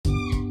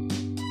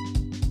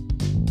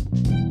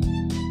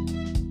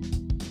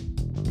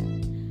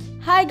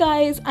Hi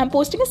guys, I'm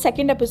posting a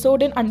second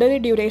episode in under the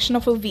duration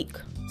of a week.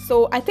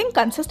 So I think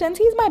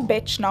consistency is my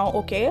bitch now,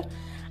 okay?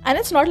 And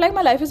it's not like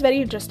my life is very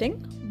interesting.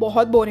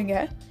 बहुत boring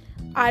है.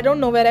 I don't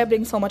know where I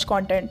bring so much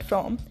content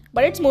from.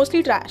 But it's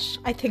mostly trash.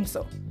 I think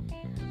so.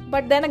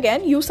 But then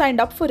again, you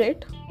signed up for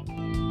it.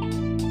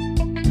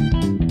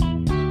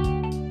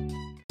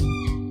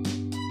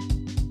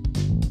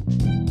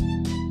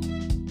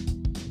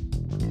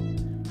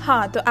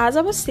 हाँ, तो as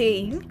I was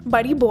saying,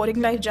 बड़ी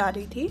boring life जा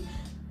रही थी.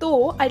 तो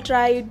I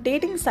tried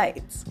dating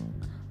sites.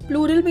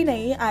 Plural भी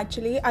नहीं,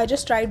 actually. I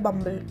just tried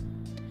Bumble.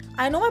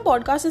 I know my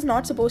podcast is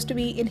not supposed to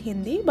be in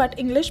Hindi, but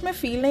English में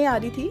feel नहीं आ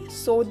रही थी.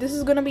 So this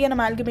is gonna be an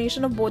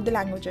amalgamation of both the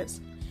languages.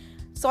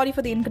 Sorry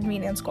for the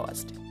inconvenience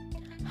caused.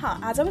 हाँ,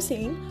 as I was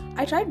saying,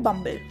 I tried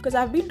Bumble because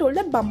I've been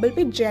told that Bumble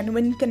पे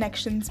genuine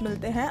connections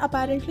मिलते हैं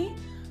apparently.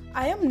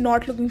 I am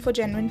not looking for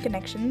genuine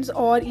connections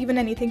or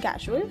even anything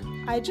casual.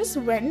 I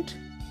just went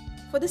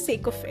for the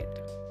sake of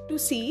it to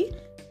see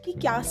कि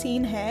क्या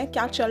scene है,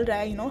 क्या चल रहा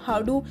है, how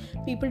do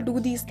people do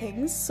these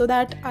things so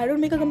that I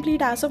don't make a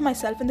complete ass of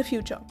myself in the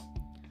future.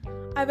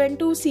 I went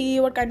to see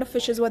what kind of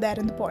fishes were there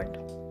in the pond.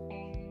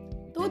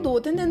 तो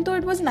 2-3 दिन तो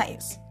it was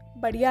nice,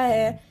 बढ़िया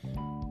है,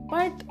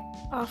 but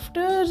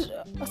after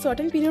a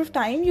certain period of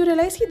time you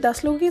realize कि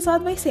 10 लोगों के साथ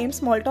वही same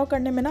small talk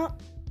करने में ना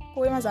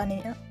कोई मज़ा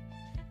नहीं है.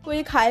 कोई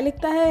एक हाय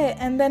लिखता है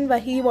and then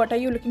वही what are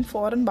you looking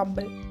for on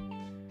Bumble.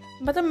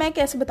 मतलब मैं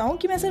कैसे बताऊँ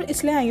कि मैं सिर्फ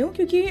इसलिए आई हूँ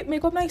क्योंकि मेरे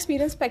को अपना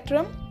एक्सपीरियंस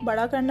स्पेक्ट्रम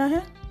बड़ा करना है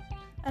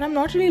and I am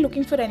not really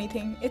looking for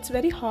anything. It's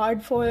very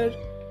hard for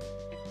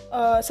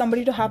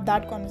somebody to have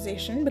that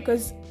conversation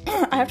because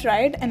I have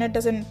tried and it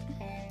doesn't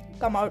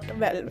come out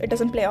well. It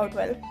doesn't play out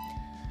well.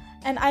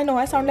 And I know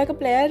I sound like a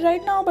player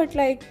right now, but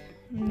like,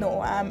 no,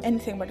 I'm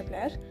anything but a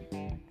player.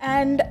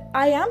 And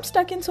I am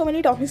stuck in so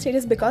many talking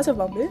stages because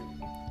of Bumble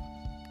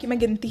कि मैं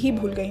गिनती ही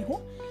भूल गई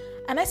हूँ.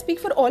 And I speak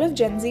for all of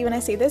Gen Z when I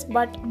say this,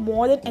 but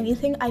more than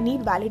anything, I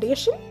need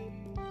validation.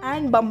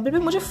 And Bumble पे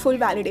मुझे full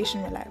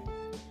validation मिला है.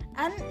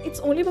 And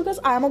it's only because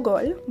I am a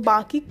girl.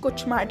 बाकी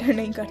कुछ matter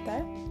नहीं करता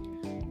है.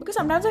 Because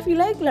sometimes I feel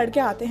like लड़के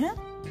आते हैं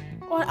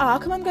और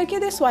आँख बंद करके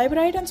they swipe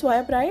right and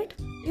swipe right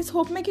इस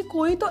hope में कि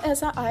कोई तो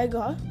ऐसा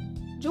आएगा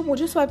जो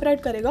मुझे swipe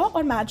right करेगा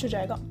और match हो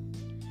जाएगा.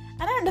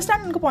 And I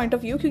understand उनका point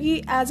of view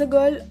क्योंकि as a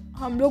girl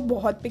हम लोग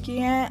बहुत picky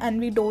हैं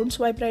and we don't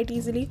swipe right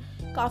easily.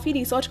 काफ़ी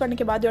रिसर्च करने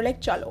के बाद you're like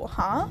चलो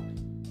हाँ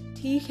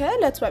ठीक है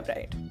let's swipe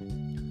right.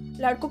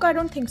 लड़कों का I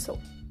don't think so.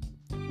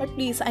 But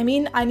please, I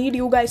mean, I need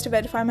you guys to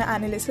verify my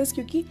analysis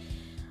क्योंकि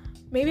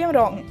maybe I'm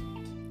wrong.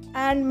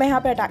 And मैं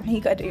यहाँ पे attack नहीं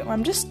कर रही हूँ.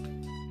 I'm just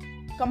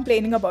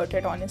complaining about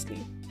it honestly.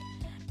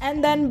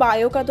 And then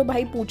bio का तो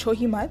भाई पूछो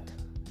ही मत.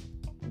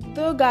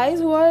 The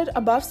guys who are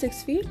above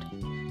 6 feet,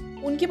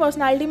 उनकी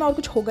personality में और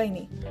कुछ होगा ही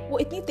नहीं. वो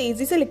इतनी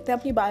तेज़ी से लिखते हैं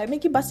अपनी bio में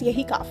कि बस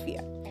यही काफ़ी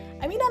है.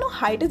 I mean, I know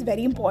height is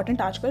very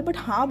important आजकल, but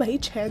हाँ भाई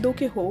 6'2"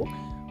 के हो,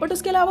 but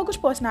उसके अलावा कुछ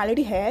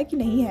पर्सनालिटी है कि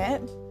नहीं है.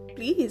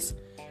 प्लीज़,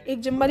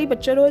 एक जिम वाली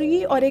पिक्चर हो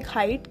रही और एक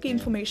हाइट की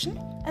इन्फॉर्मेशन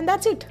एंड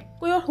दैट्स इट.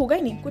 कोई और होगा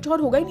ही नहीं, कुछ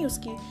और होगा ही नहीं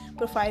उसकी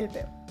प्रोफाइल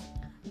पे.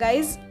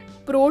 Guys,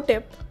 pro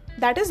tip,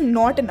 that is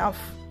not enough.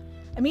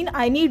 I mean,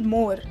 I need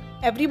more.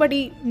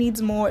 Everybody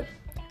needs more.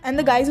 And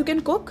the guys who can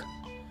cook,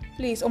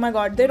 please, O my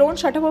God, they don't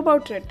shut up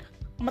about it.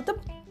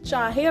 मतलब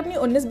चाहे अपनी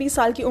 19-20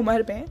 साल की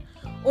उम्र में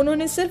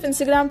उन्होंने सिर्फ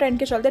Instagram trend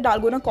के चलते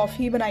डालगोना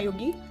कॉफ़ी बनाई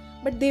होगी,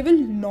 but they will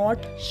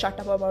not shut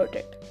up about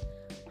it.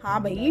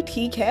 हाँ भाई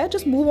ठीक है,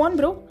 जस्ट मूव ऑन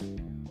ब्रो.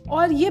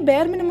 और ये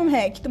बेयर मिनिमम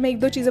है कि तुम्हें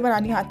 1-2 चीज़ें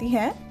बनानी आती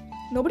हैं.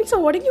 Nobody is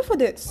awarding you for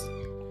this.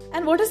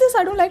 And what is this?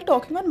 I don't like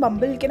talking on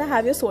Bumble. Can I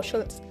have your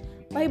socials?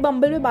 भाई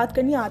बम्बल में बात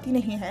करनी आती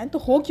नहीं है तो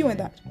हो क्यों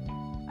इधर?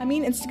 आई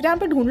मीन, इंस्टाग्राम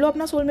पे ढूंढ लो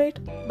अपना सोलमेट.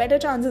 बेटर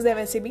चांसेस है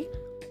वैसे भी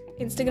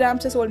इंस्टाग्राम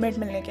से सोलमेट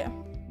मिलने के.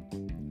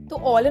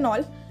 तो all in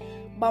all,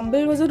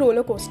 Bumble was a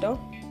roller coaster.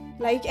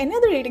 Like any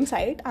other dating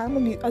site, I'm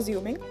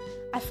assuming.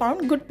 I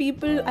found good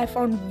people, I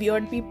found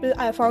weird people,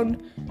 I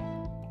found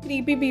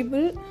creepy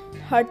people.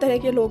 हर तरह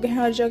के लोग हैं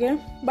हर जगह.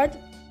 But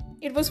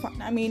it was fun.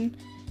 I mean,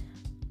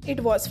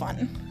 it was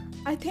fun.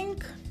 I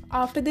think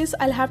after this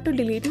I'll have to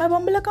delete my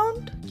Bumble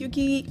account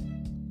क्योंकि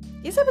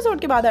इस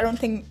episode के बाद I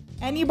don't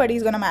think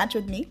anybody is gonna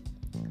match with me.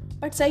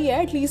 But सही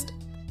है, at least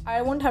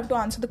I won't have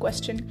to answer the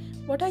question,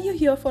 what are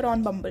you here for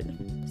on Bumble?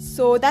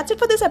 So that's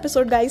it for this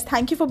episode, guys.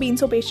 Thank you for being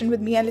so patient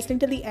with me and listening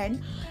till the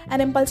end.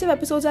 And impulsive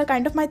episodes are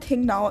kind of my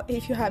thing now,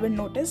 if you haven't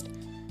noticed.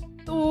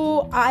 So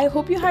I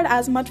hope you had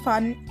as much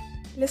fun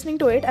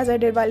listening to it as I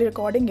did while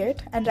recording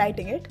it and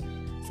writing it.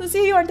 So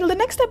see you until the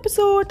next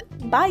episode.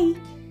 Bye.